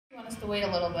to wait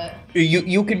a little bit.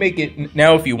 You can make it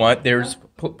now if you want. There's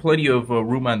plenty of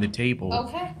room on the table.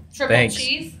 Okay. Triple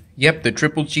cheese? Yep, the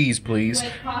triple cheese, please.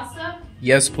 With pasta?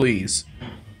 Yes, please.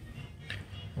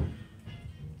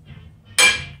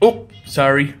 Oh,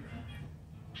 sorry.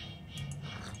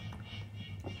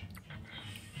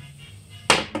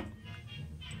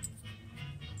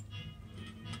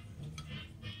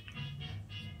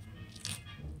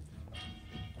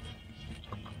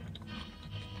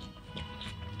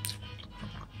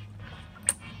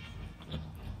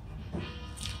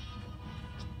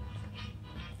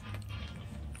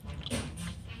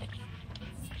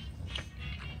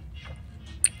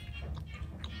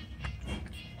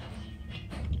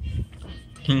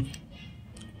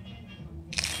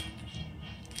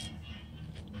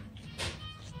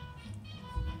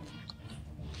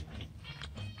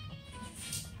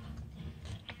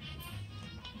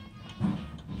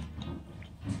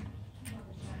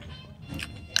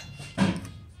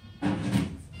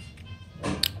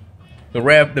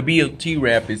 The BLT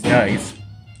wrap is nice.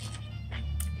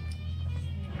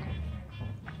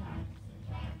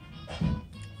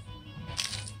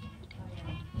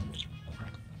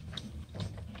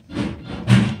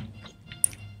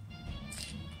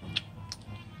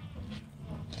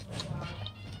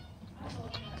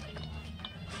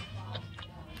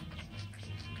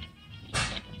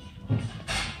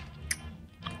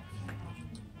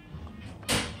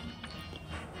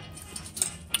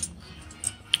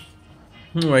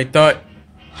 I thought,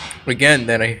 again,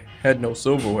 that I had no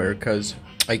silverware because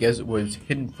I guess it was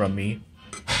hidden from me.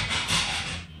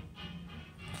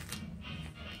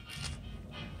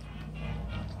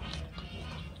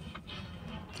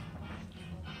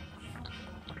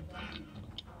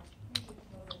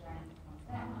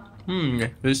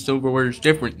 This silverware is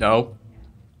different though.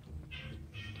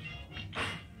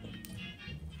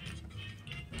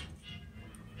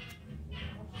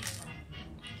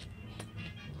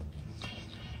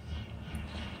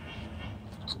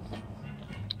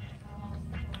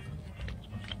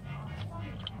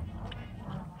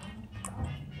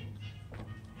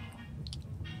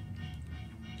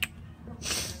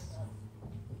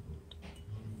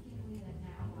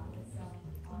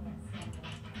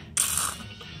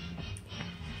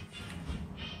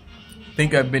 I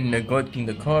think I've been neglecting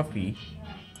the coffee.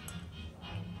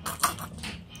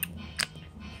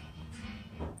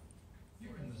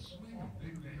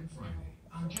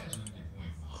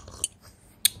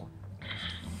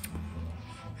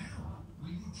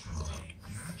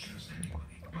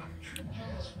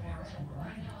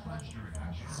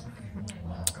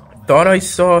 Thought I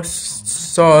saw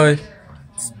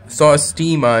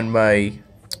steam on my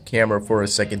camera for a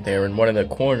second there in one of the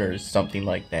corners, something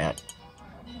like that.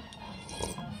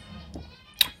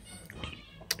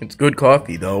 It's good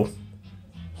coffee, though.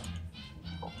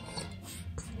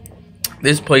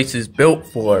 This place is built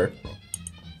for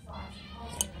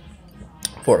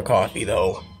coffee,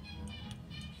 though.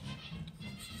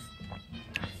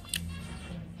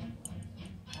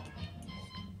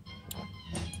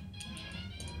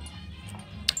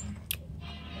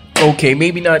 Okay,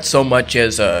 maybe not so much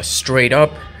as a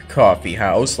straight-up coffee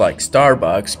house like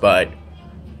Starbucks, but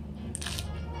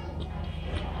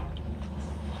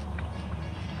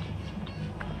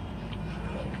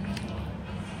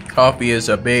coffee is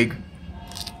a big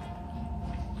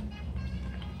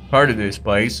part of this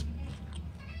place.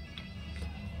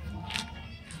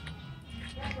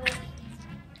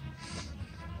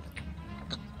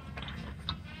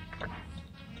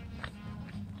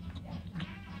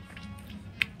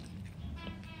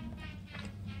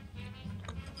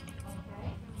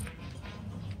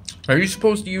 Are you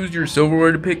supposed to use your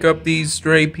silverware to pick up these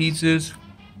stray pieces?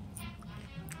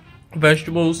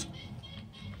 Vegetables?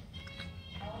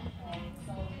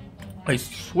 I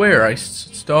swear I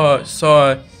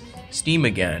saw steam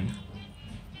again.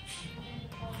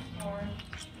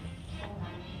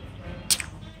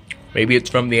 Maybe it's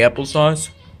from the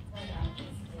applesauce?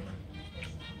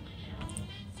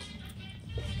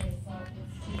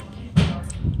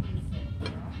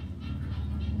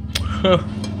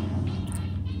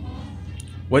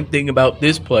 One thing about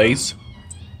this place,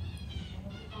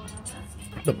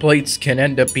 the plates can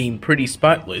end up being pretty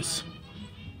spotless.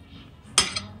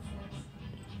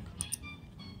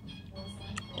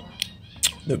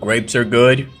 The grapes are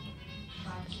good.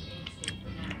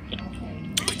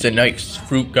 It's a nice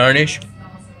fruit garnish.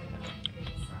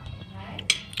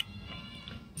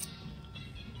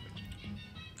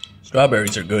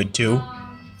 Strawberries are good too.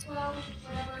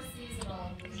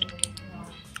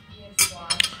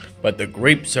 But the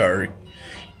grapes are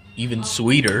even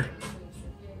sweeter.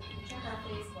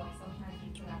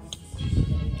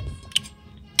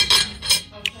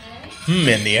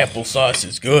 And the applesauce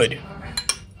is good.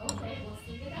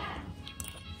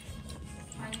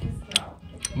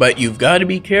 But you've got to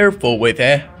be careful with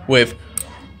that, with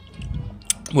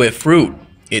fruit.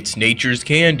 It's nature's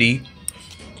candy.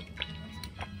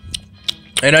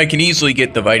 And I can easily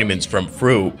get the vitamins from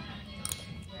fruit.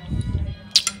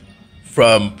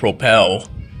 From Propel.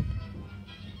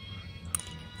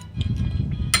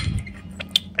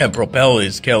 And Propel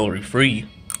is calorie free.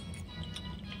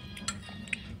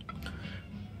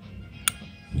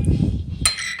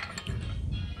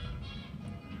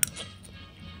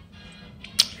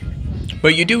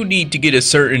 But you do need to get a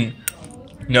certain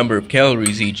number of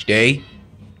calories each day.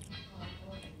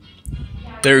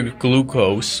 They're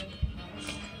glucose.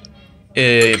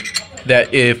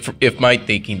 If my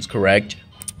thinking's correct.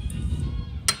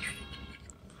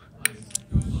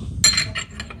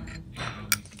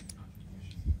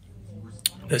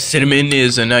 The cinnamon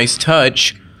is a nice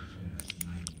touch.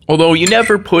 Although you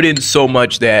never put in so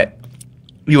much that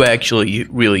you actually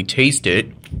really taste it.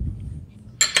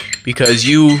 Because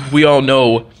we all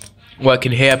know what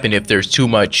can happen if there's too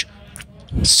much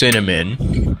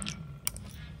cinnamon.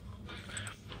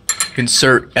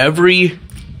 Insert every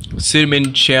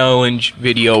cinnamon challenge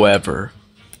video ever.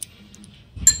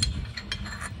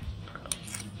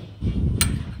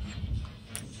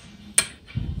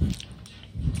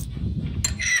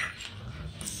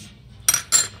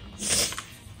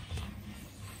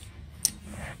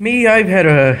 Me, I've had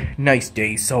a nice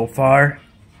day so far.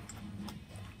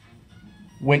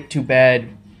 Went to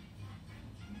bed.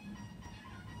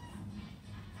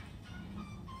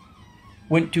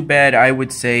 I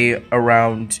would say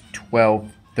around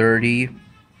 12:30.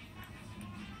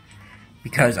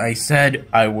 Because I said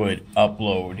I would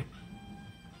upload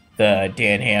the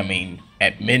Dan Hamming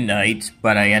at midnight,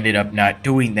 but I ended up not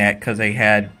doing that because I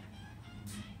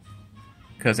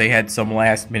had some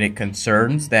last minute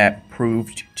concerns that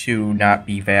proved to not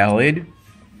be valid.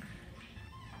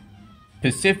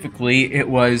 Specifically,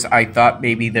 I thought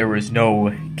maybe there was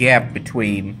no gap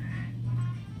between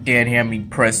Dan Hamming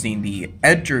pressing the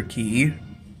enter key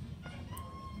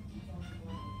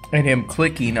and him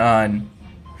clicking on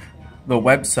the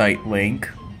website link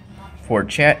for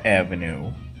Chat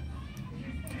Avenue.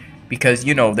 Because,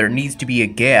 there needs to be a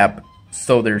gap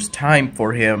so there's time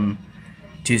for him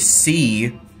to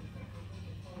see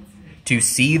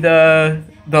the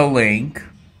link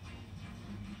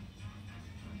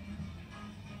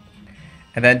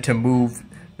and then to move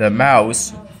the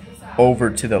mouse over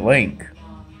to the link.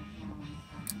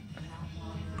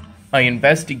 I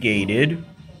investigated,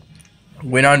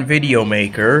 went on Video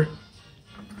Maker,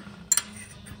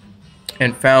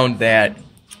 and found that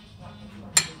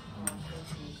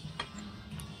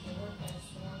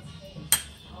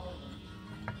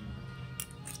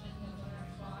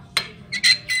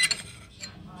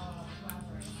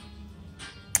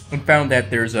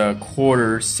there's a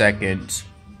 1/4 second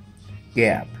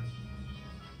gap.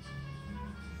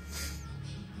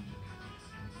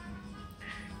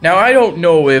 Now, I don't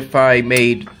know if I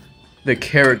made the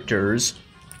characters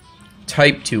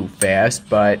type too fast,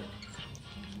 but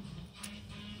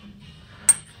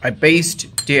I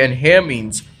based Dan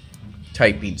Hamming's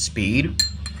typing speed.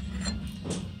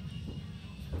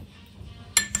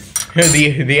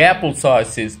 The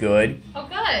applesauce is good. Oh,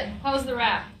 good. How was the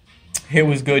wrap? It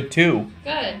was good, too.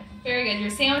 Good. Very good. Your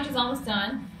sandwich is almost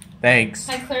done. Thanks.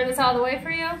 Can I clear this out of the way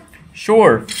for you?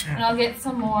 Sure. And I'll get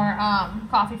some more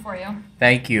coffee for you.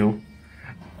 Thank you.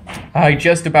 I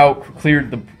just about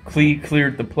cleared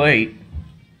the plate.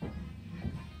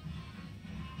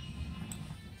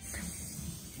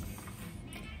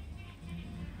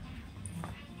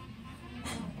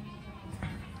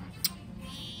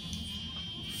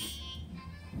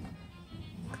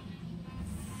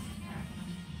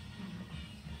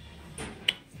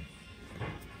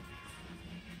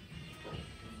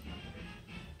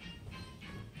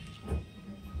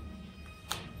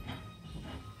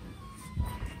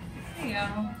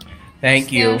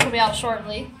 Thank you. Sandwich will be out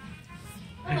shortly.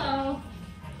 Hello.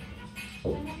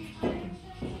 Let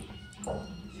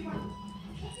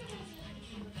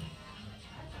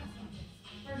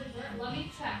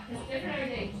me check. It's different every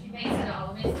day. She makes it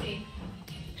all. Let me see.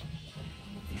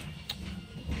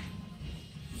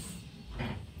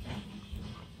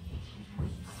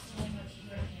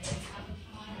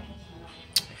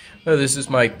 Well, this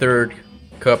is my 3rd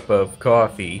cup of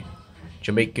coffee.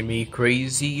 You're making me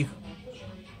crazy.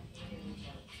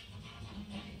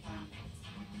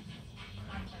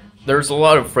 There's a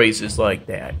lot of phrases like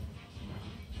that.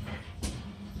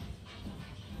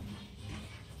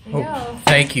 There you go.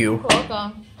 Thank you. You're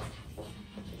welcome.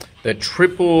 The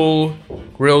triple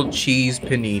grilled cheese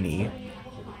panini.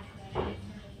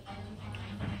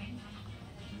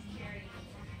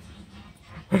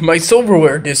 My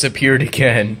silverware disappeared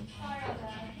again.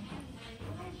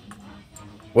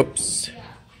 Whoops.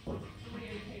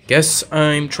 Guess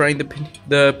I'm trying the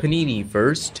panini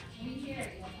first.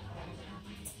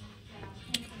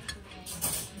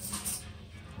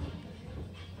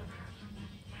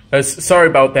 Sorry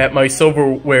about that. My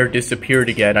silverware disappeared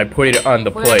again. I put it on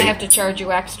the We're plate. gonna have to charge you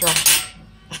extra.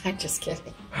 I'm just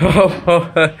kidding.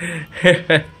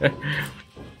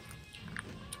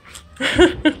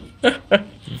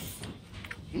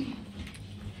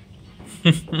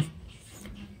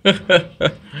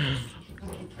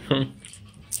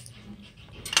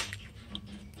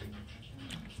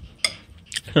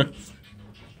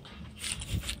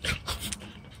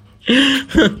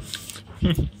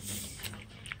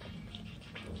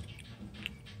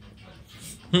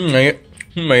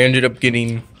 I ended up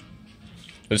getting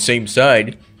the same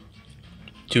side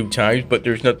 2 times, but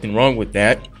there's nothing wrong with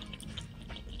that.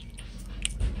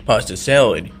 Pasta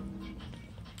salad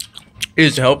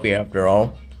is healthy after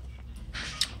all.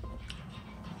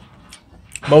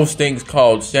 Most things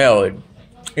called salad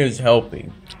is healthy.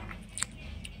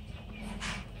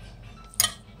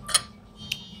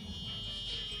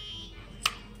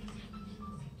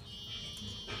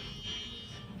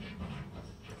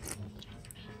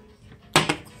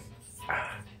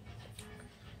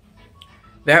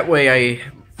 That way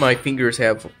my fingers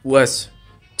have less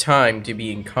time to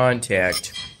be in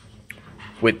contact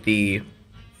with the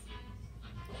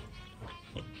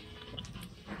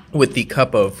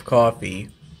cup of coffee,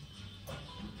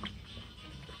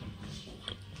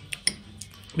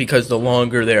 because the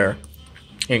longer they're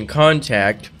in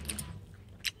contact,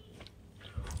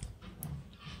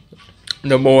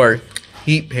 the more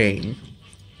heat pain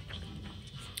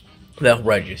they'll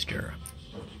register.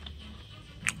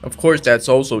 Of course, that's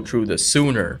also true the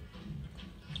sooner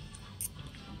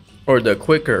or the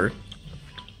quicker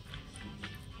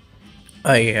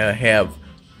I have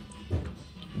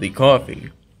the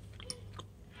coffee.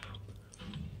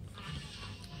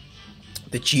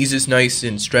 The cheese is nice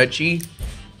and stretchy,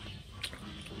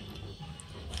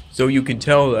 so you can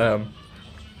tell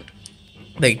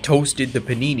they toasted the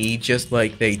panini just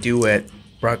like they do at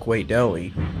Brockway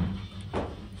Deli.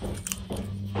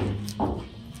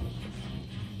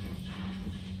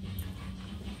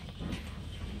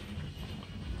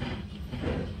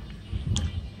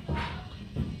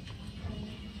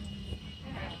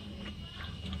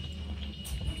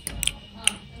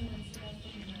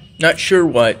 Not sure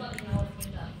what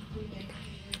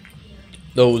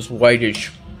those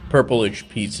whitish, purplish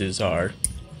pieces are.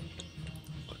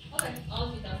 Okay, I'll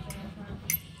do that for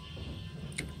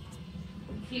you.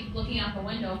 Keep looking out the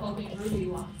window, hoping Ruby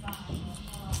walks by.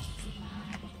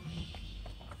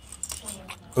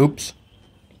 Oops.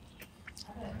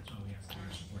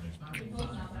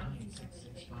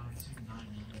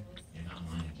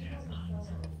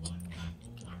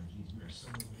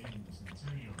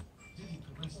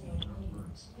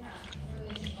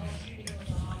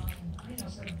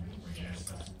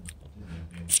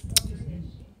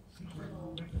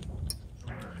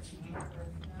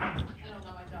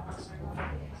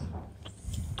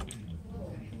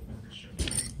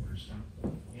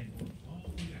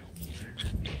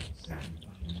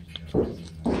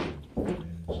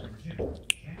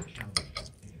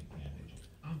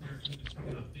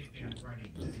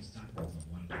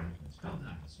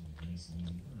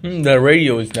 The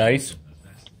radio is nice.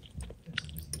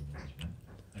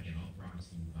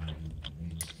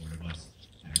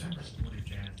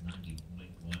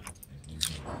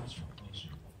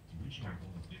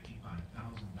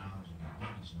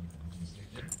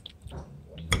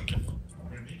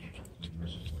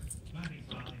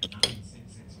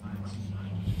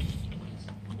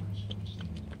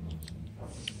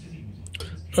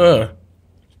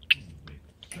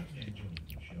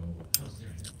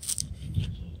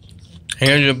 I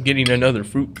ended up getting another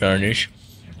fruit garnish.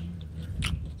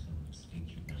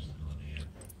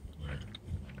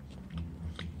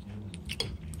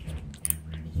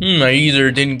 I either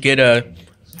didn't get a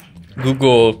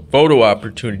Google photo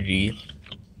opportunity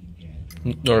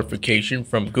notification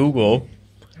from Google,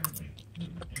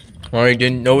 or I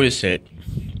didn't notice it.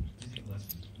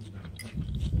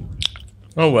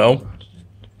 Oh well.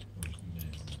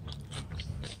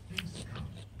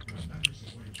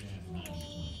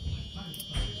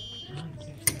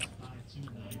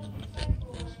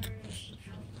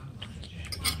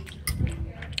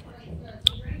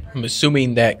 I'm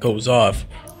assuming that goes off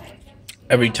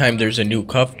every time there's a new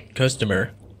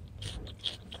customer.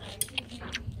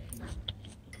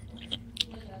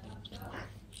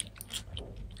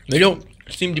 They don't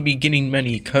seem to be getting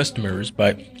many customers,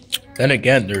 but then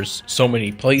again, there's so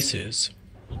many places.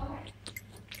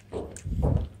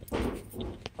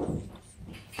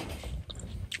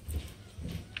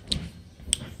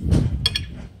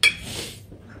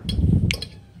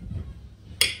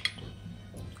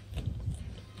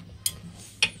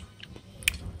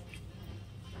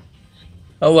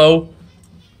 Hello.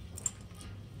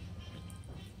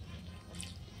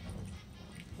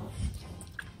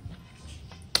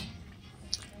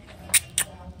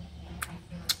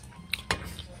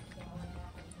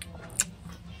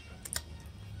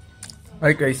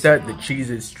 Like I said, the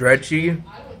cheese is stretchy.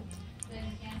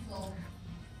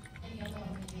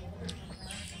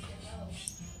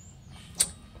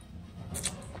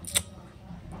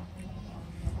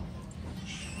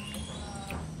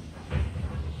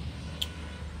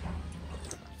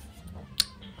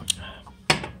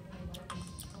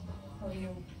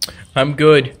 I'm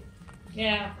good.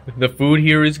 Yeah, The food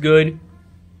here is good.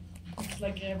 it's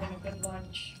like you're having a good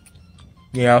lunch.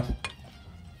 Yeah.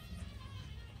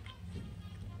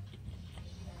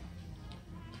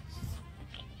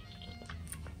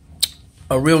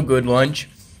 A real good lunch.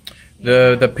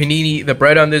 The panini, the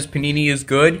bread on this panini is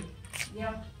good.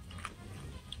 Yep.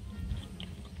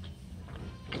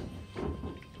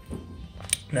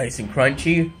 Nice and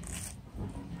crunchy.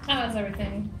 How's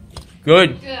everything?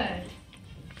 Good. Good.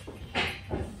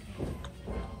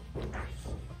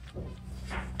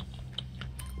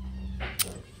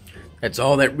 That's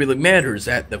all that really matters,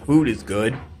 that the food is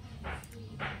good.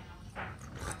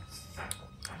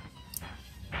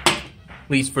 At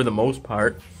least for the most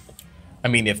part. I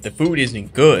mean, if the food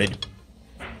isn't good,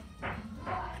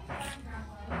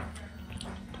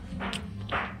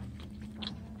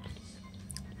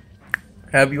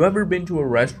 have you ever been to a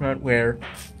restaurant where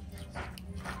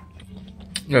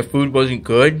the food wasn't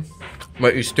good,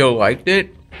 but you still liked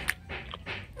it?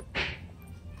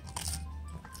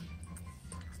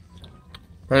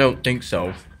 I don't think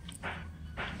so.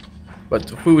 But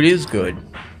the food is good.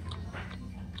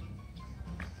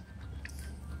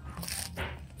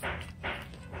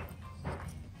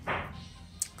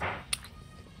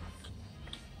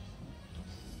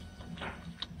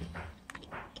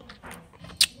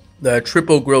 The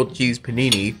triple grilled cheese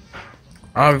panini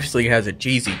obviously has a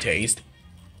cheesy taste.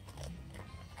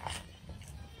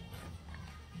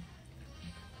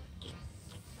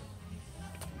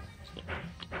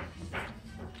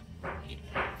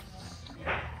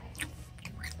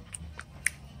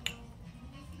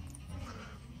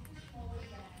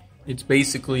 It's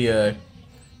basically a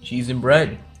cheese and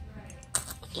bread.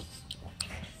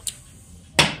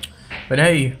 But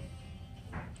hey,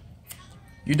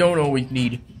 you don't always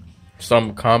need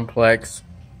some complex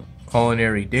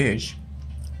culinary dish.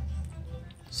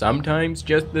 Sometimes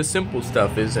just the simple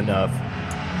stuff is enough.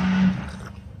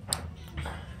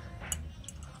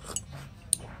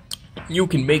 You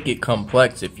can make it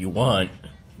complex if you want.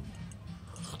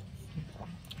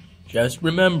 Just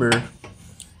remember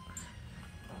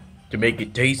to make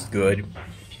it taste good.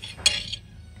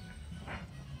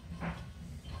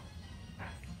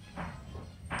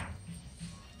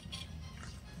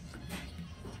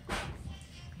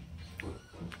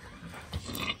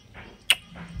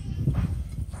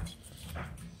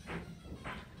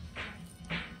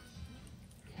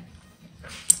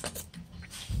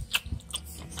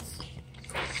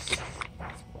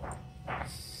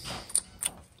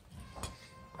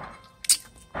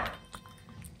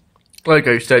 Like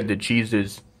I said, the cheese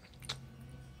is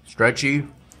stretchy.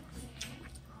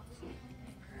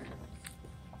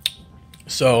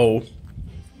 So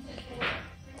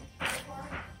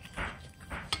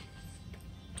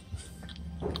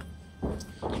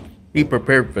be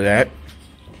prepared for that.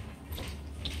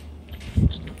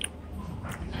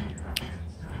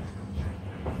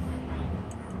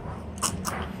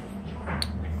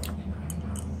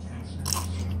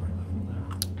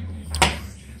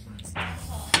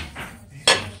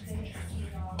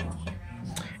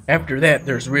 After that,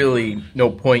 there's really no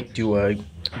point to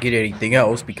get anything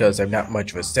else because I'm not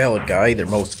much of a salad guy. Their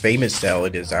most famous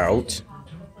salad is out.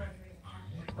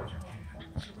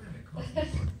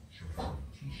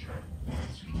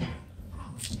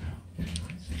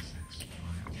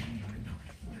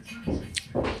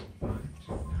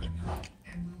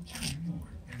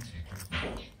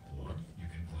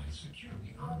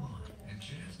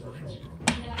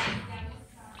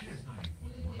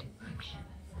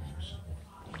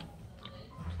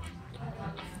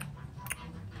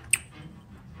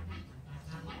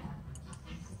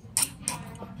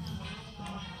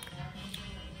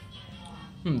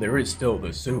 There is still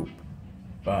the soup,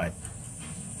 but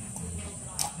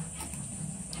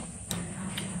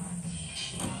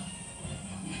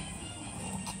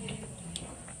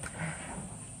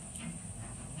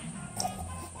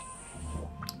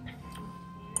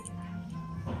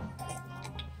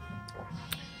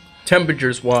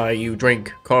temperature's why you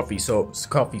drink coffee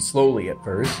slowly at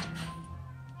first.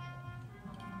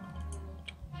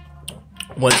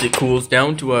 Once it cools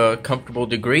down to a comfortable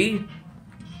degree,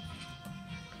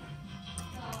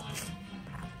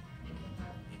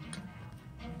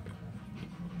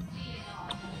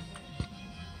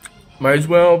 might as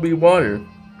well be water.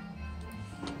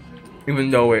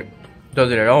 Even though it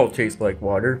doesn't at all taste like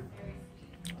water.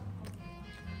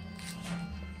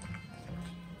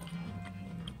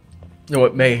 Though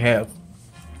it may have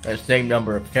the same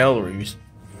number of calories.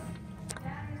 Can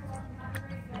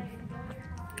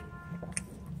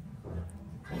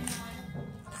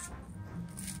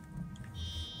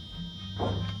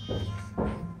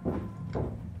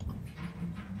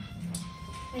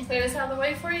I clear this out of the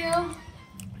way for you?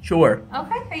 Sure.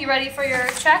 Okay, are you ready for your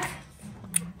check?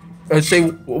 Say,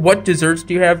 what desserts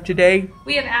do you have today?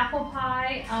 We have apple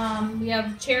pie, we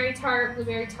have cherry tart,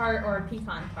 blueberry tart, or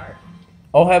pecan tart.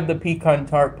 I'll have the pecan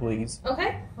tart, please.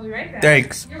 Okay, we'll be right back.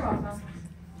 Thanks. You're welcome.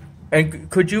 And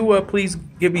could you please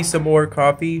give me some more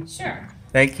coffee? Sure.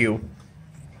 Thank you.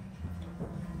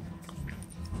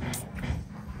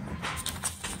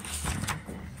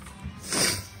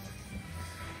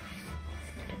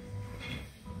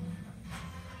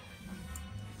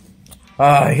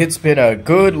 It's been a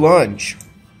good lunch.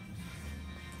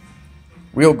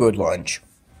 Real good lunch.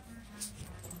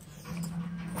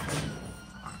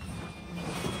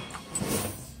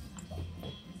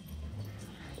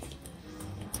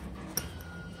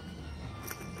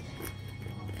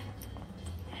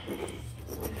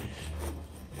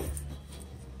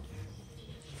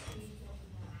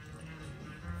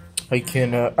 I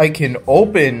can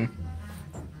open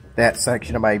that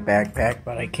section of my backpack,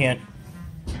 but I can't.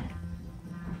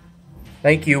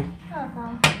 Thank you.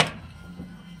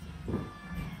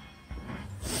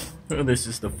 Oh, this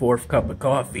is the 4th cup of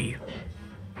coffee.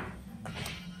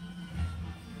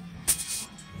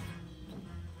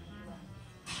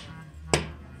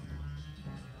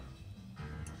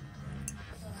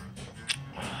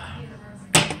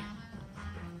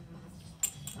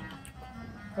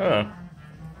 Huh.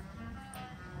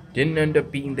 Didn't end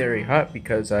up being very hot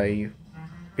because I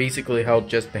basically held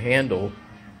just the handle.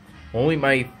 Only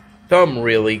my thumb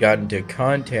really got into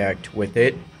contact with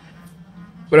it,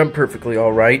 but I'm perfectly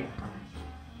alright.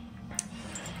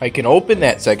 I can open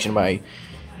that section of my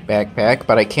backpack,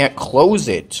 but I can't close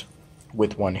it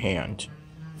with one hand.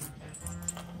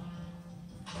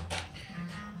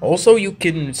 Also, you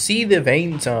can see the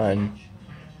veins on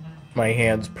my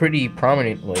hands pretty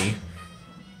prominently.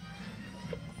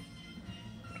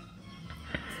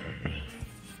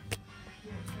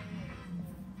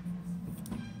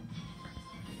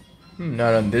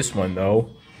 Not on this one, though.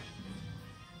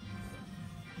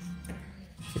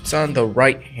 It's on the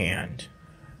right hand,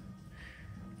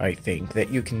 I think,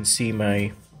 that you can see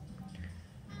my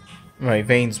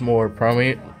veins more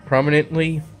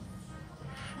prominently.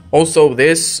 Also,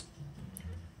 this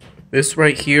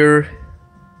right here,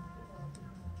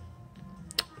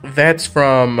 that's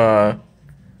from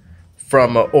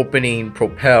opening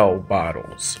Propel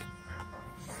bottles.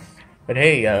 But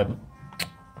hey,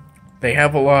 they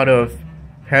have a lot of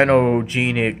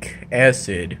panogenic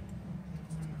acid.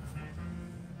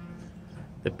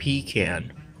 The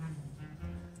pecan.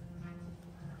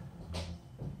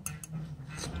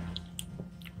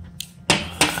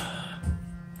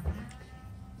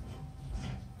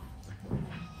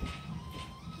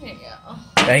 There you go.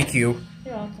 Thank you.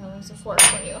 You're welcome. There's a fork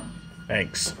for you.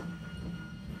 Thanks.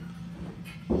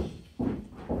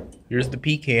 Here's the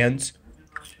pecans.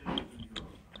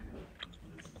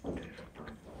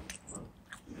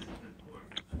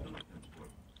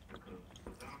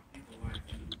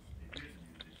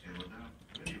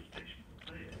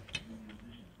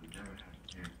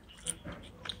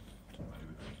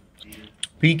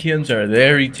 Pecans are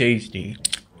very tasty.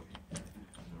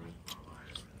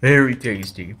 Very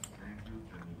tasty.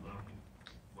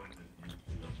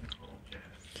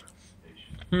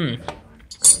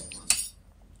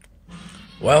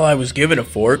 Well, I was given a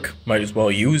fork. Might as well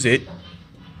use it.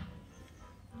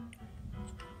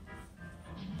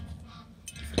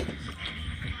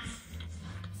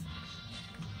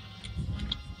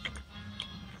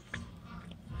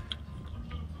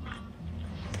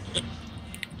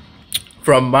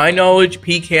 From my knowledge,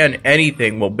 pecan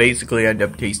anything will basically end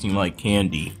up tasting like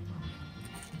candy.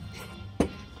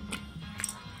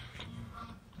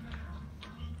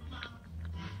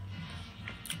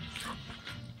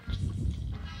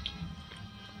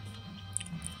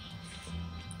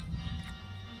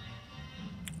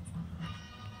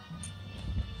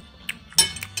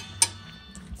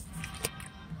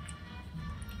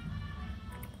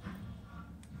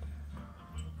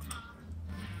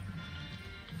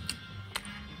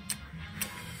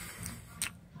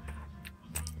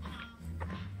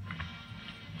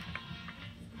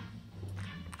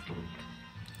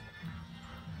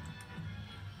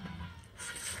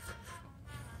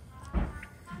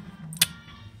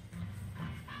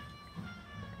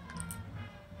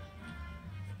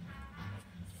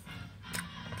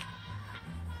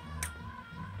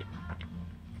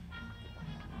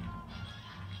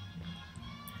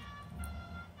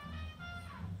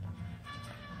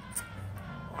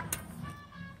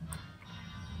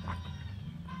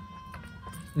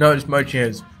 Not as much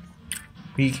as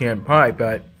pecan pie,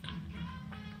 but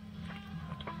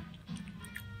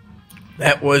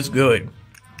that was good.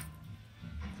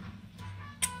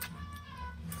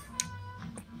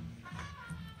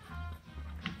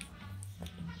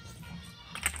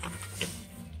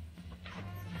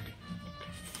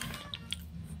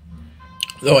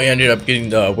 Though I ended up getting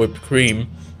the whipped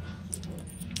cream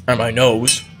on my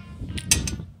nose.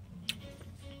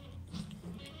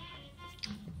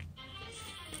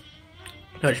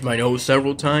 Touched my nose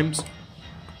several times.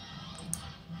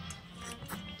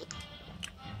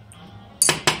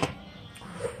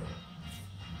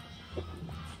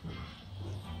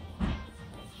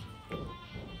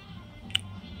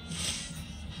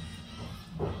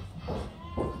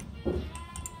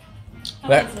 How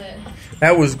was it?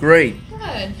 That was great.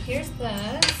 Good. Here's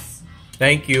this.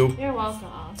 Thank you. You're welcome.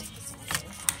 I'll take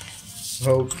this.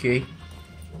 Okay.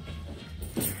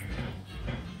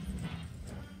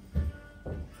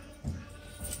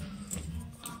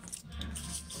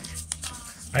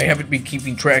 I haven't been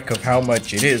keeping track of how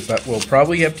much it is, but we'll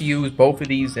probably have to use both of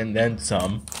these and then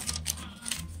some.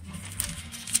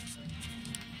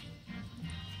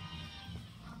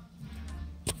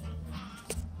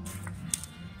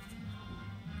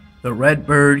 The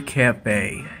Bird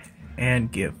Café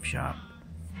and gift shop.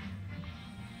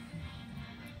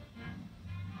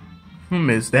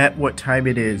 Is that what time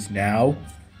it is now?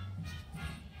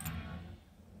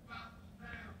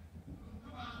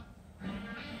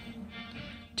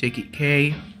 Ticket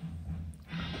K.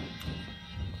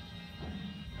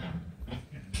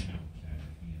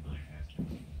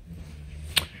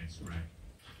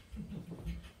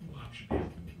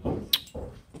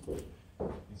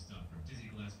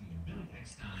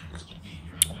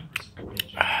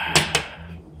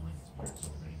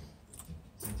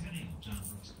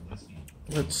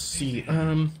 Let's see,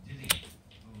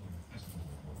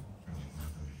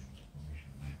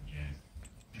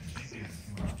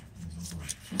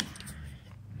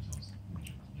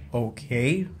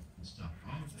 okay,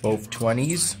 both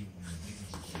 20s,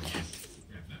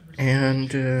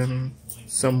 and,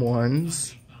 some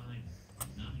ones,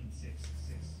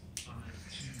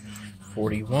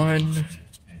 41,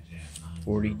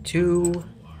 42,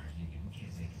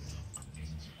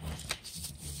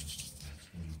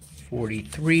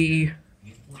 43,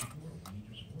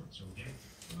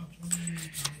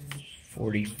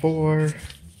 44,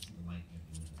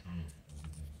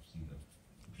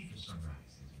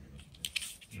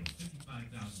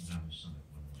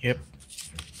 yep,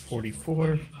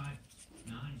 44,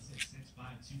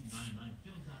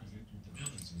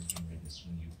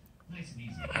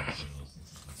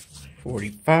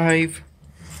 45,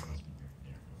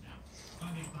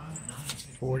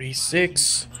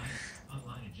 46,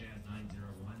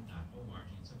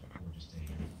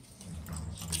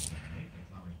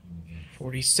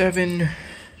 47,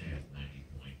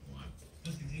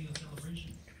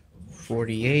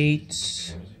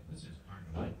 48,